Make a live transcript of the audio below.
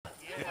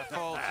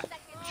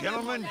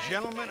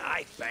Gentlemen,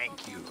 I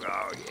thank you.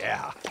 Oh,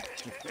 yeah.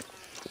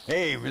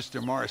 Hey,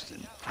 Mr.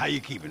 Marston. How you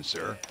keeping,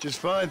 sir? Just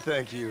fine,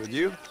 thank you. And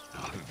you?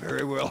 Oh,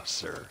 very well,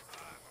 sir.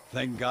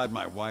 Thank God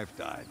my wife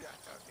died.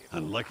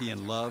 Unlucky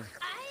in love,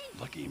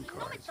 lucky in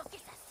cards.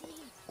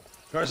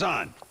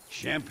 Tarzan,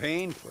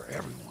 champagne for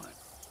everyone.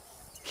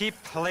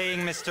 Keep playing,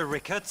 Mr.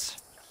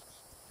 Ricketts.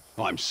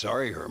 Oh, I'm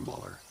sorry, Herr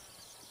Muller.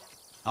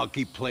 I'll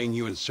keep playing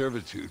you in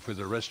servitude for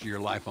the rest of your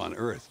life on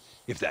Earth,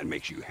 if that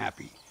makes you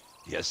happy.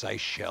 Yes, I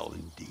shall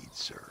indeed,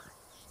 sir.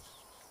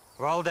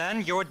 Well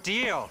then, your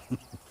deal.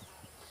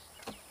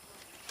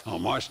 Oh,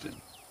 Marston,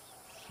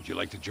 would you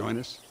like to join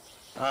us?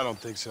 I don't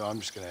think so. I'm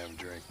just gonna have a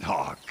drink.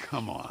 Oh,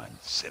 come on.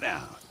 Sit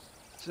down.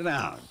 Sit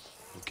down.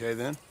 Okay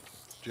then,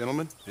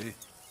 gentlemen. Hey.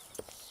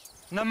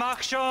 Na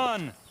mach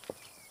schon!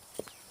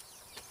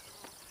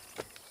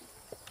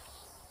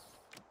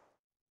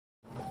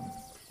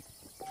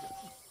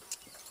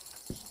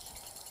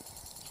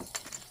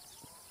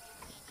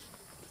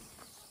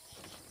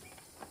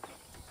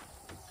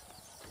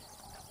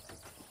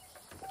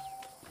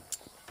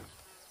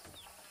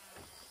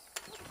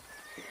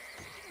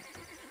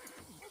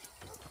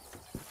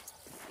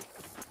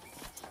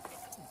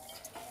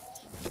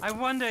 I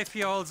wonder if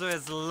you're also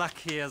as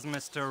lucky as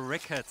Mr.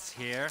 Ricketts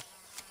here.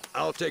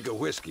 I'll take a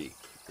whiskey,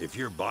 if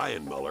you're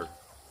buying, Muller.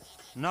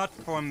 Not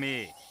for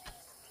me.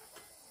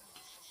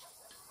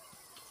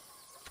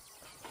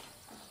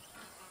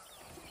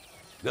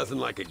 Nothing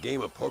like a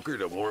game of poker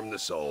to warm the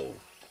soul.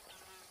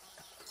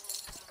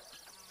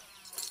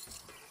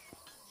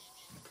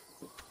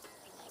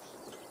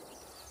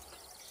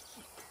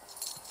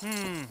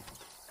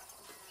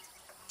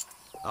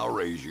 I'll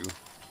raise you.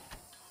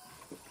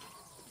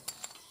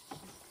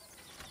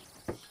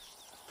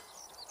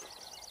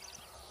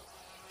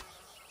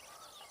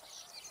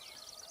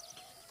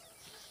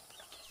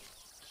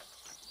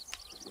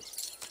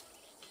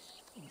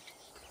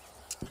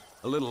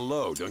 A little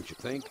low, don't you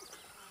think?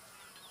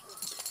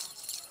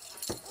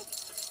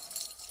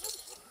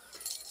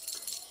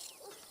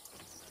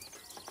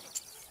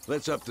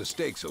 Let's up the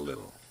stakes a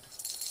little.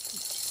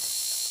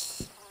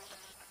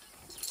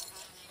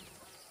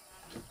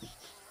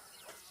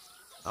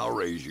 I'll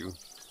raise you.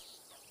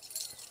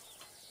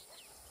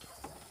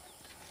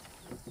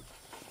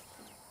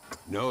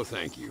 No,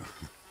 thank you.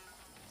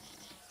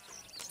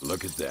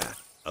 Look at that.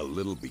 A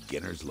little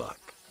beginner's luck.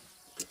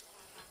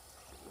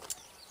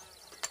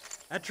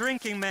 A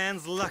drinking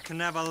man's luck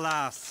never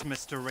lasts,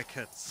 Mr.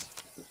 Ricketts.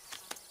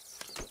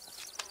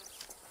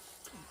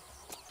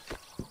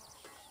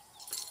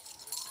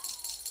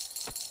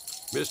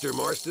 Mr.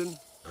 Marston,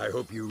 I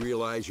hope you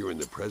realize you're in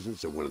the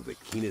presence of one of the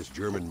keenest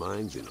German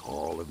minds in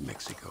all of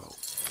Mexico.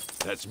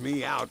 That's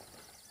me out.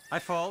 I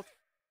fault.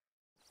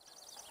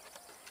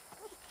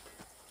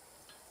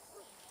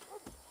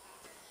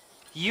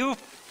 You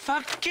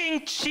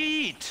fucking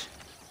cheat!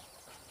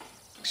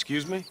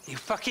 Excuse me? You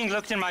fucking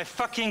looked in my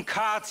fucking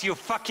cards, you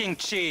fucking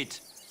cheat!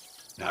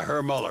 Now,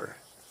 Herr Muller,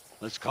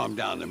 let's calm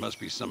down. There must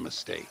be some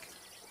mistake.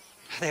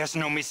 There's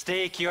no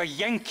mistake. Your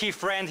Yankee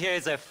friend here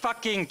is a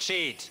fucking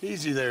cheat.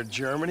 Easy there,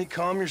 Germany.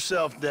 Calm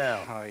yourself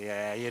down. Oh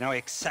yeah, you know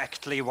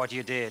exactly what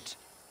you did.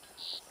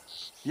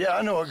 Yeah,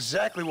 I know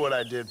exactly what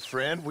I did,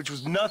 friend, which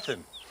was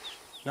nothing.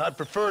 Now, I'd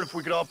prefer it if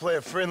we could all play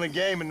a friendly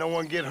game and no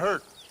one get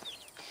hurt.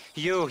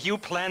 You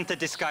planted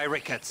this guy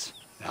Ricketts.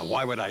 Now,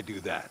 why would I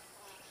do that?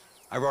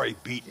 I've already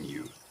beaten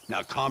you.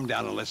 Now, calm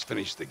down and let's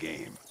finish the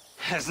game.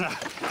 There's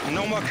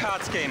no more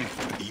cards game.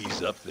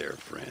 Ease up there,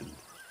 friend.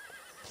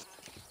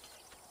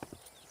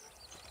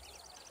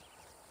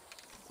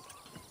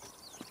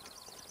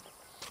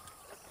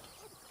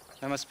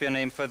 There must be a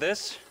name for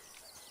this.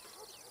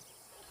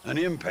 An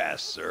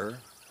impasse, sir.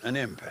 An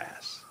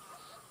impasse.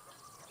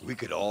 We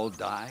could all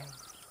die,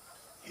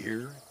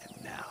 here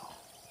and now.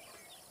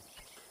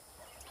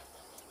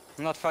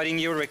 I'm not fighting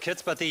you,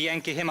 Ricketts, but the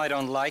Yankee him I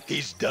don't like.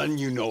 He's done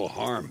you no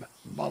harm,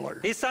 Muller.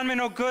 He's done me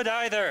no good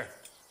either.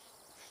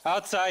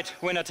 Outside,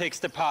 winner takes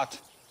the pot.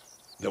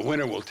 The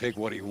winner will take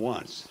what he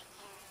wants.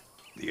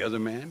 The other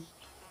man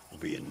will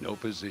be in no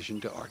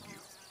position to argue.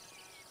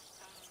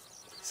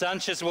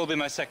 Sanchez will be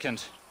my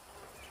second.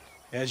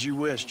 As you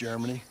wish,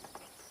 Germany.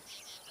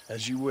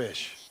 As you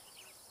wish.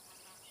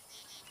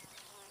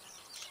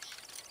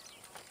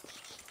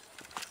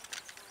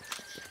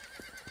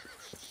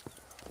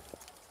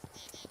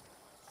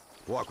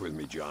 Walk with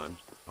me, John.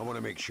 I want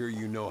to make sure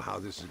you know how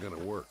this is going to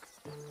work.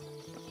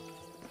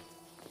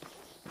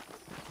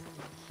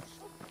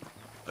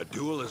 A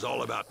duel is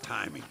all about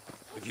timing.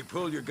 If you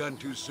pull your gun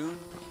too soon,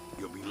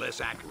 you'll be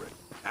less accurate.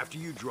 After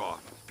you draw,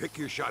 pick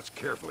your shots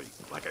carefully,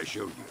 like I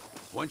showed you.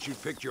 Once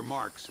you've picked your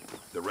marks,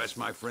 the rest,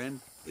 my friend,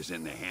 is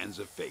in the hands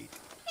of fate.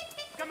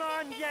 Come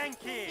on,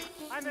 Yankee!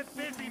 I'm a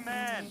busy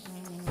man.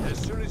 As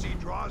soon as he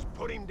draws,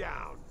 put him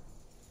down.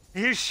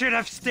 You should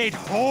have stayed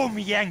home,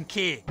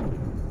 Yankee!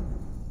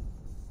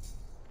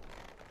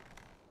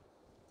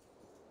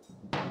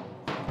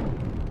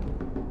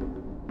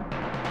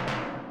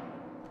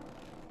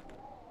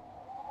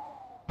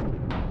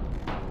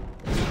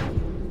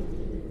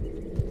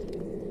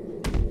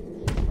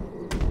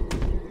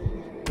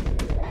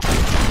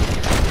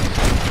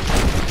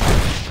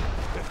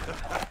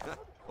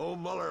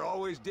 Muller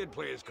always did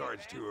play his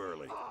cards too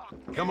early.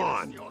 Come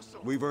on,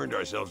 we've earned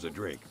ourselves a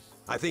drink.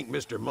 I think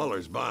Mr.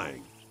 Muller's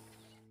buying.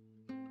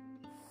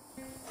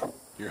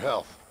 Your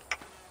health.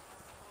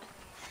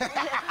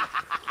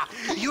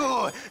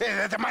 You,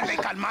 the man they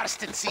call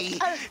Marston, see?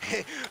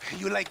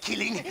 You like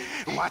killing?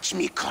 Watch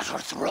me cut her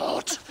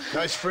throat.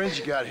 Nice friends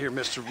you got here,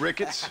 Mr.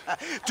 Ricketts.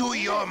 Tú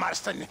y yo,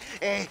 Marston.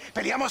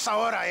 Peleamos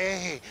ahora,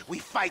 We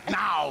fight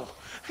now.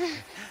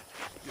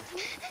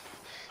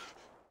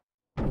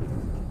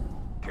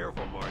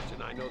 Careful,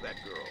 Marston, I know that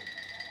girl.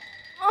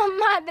 ¡Oh,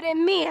 madre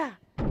mía!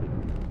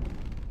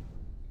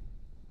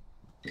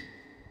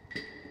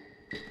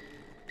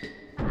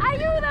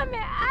 ¡Ayúdame,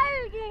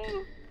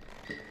 alguien!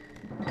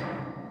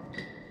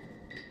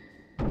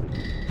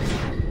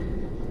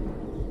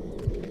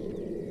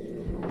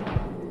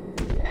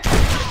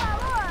 ¡Por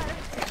favor!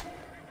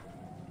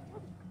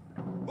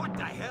 What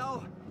the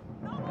hell?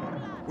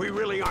 We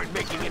really aren't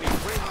making any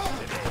friends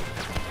today.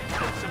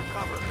 Get some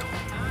cover.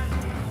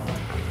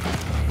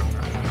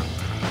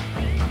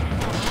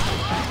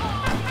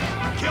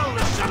 Kill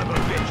the son of a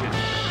bitches!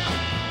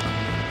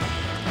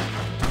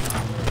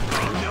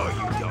 No,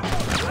 you don't.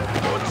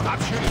 Don't stop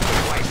shooting for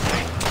the white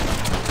thing.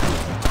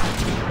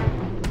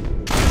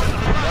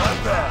 Not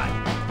bad.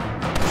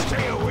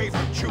 Stay away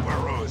from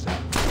Chuparosa.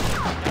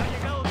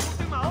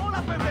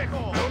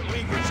 Don't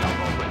leave yourself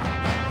open.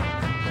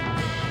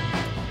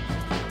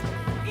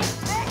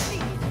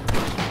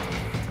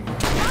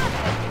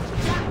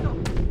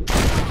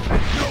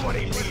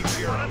 Nobody leaves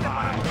here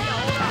alive.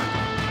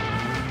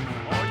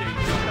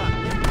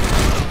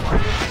 I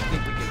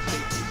think we can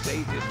safely say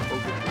this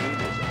overthrow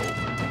is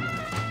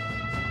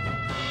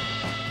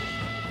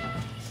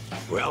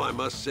over. Well, I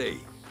must say,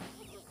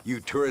 you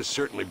tourists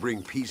certainly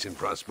bring peace and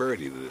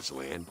prosperity to this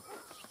land.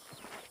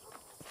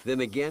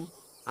 Then again,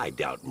 I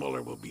doubt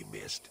Muller will be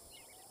missed.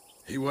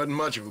 He wasn't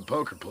much of a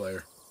poker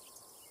player.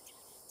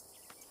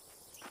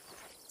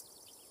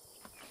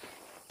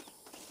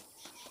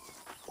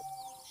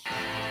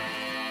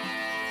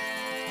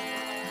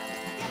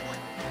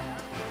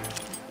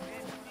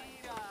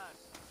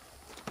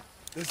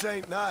 This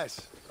ain't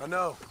nice, I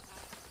know.